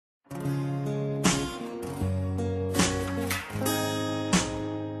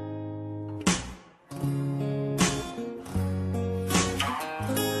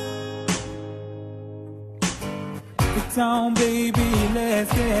lights on, baby,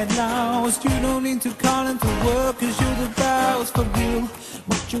 let's get lost. You don't need to call into work, cause you're the boss for real.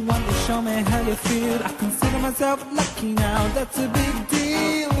 What you want to show me how you feel. I consider myself lucky now, that's a big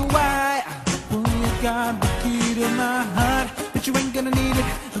deal. Why? Well, you got the key to my heart, but you ain't gonna need it.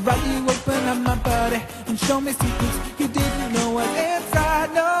 Right, you open up my body and show me secrets you didn't know were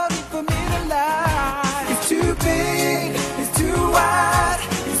inside. No need for me to lie. It's too big, it's too wide,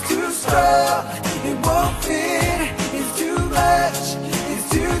 it's too strong, it won't fit. It's too much, it's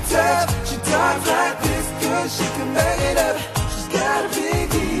too tough. She talks like this cause she can back it up. She's got a big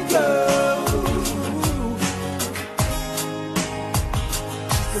ego.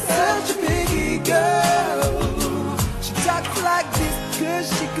 She's such a big ego. She talks like this cause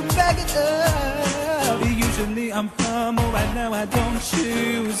she can back it up. Usually I'm humble, right now I don't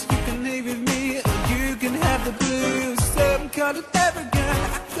choose. You can leave with me or you can have the blues. Some call it arrogant,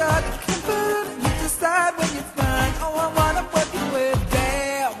 I got it comfort. You decide when you're fine. Oh, I wanna work you with.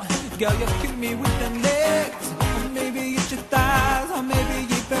 Damn, girl, you kill me with the legs. Or maybe it's your thighs, or maybe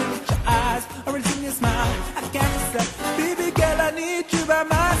even with your eyes, or it's in your smile. I can't decide. Baby girl, I need you by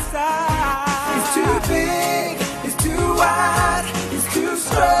my side. It's too big, it's too wide, it's too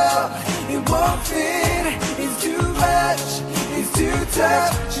strong, it won't fit. It's too much, it's too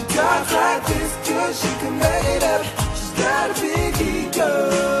tough. She talks like this cause she can make it up. She's got a big ego.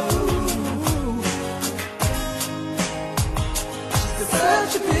 She's got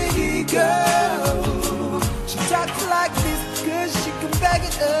such a big ego. She talks like this cause she can back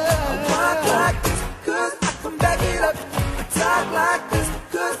it up. I walk like this cause I can back it up. I talk like this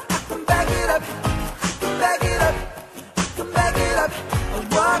cause I can back it up. I can back it up, I can back it up. I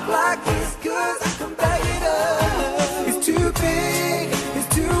walk like this cause I can back it up. It's too big, it's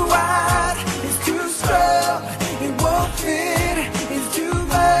too wide, it's too strong, it won't fit. It's too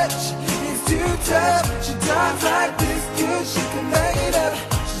much, it's too tough. She talks like this cause she can back it up.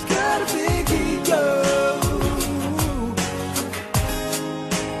 She's got a big ego.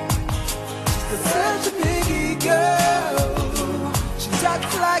 She's got such a big ego. She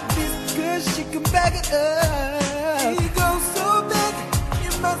talks like this cause she can back it up. Ego so big,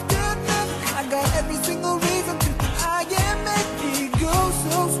 you must admit I got every single reason to I am it. Ego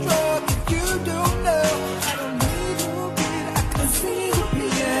so strong, if you don't know, I don't need no beat, I can sing the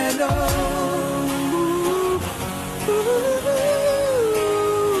piano.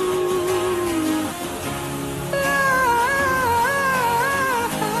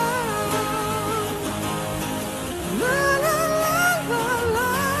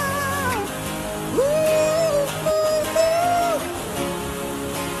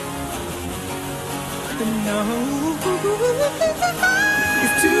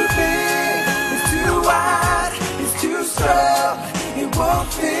 It's too big, it's too wide, it's too strong, it won't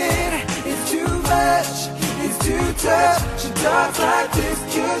fit. It's too much, it's too tough. She talks like this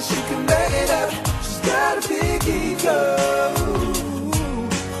cause she can back it up. She's got a big ego.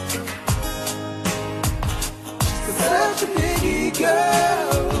 She's got such a big ego.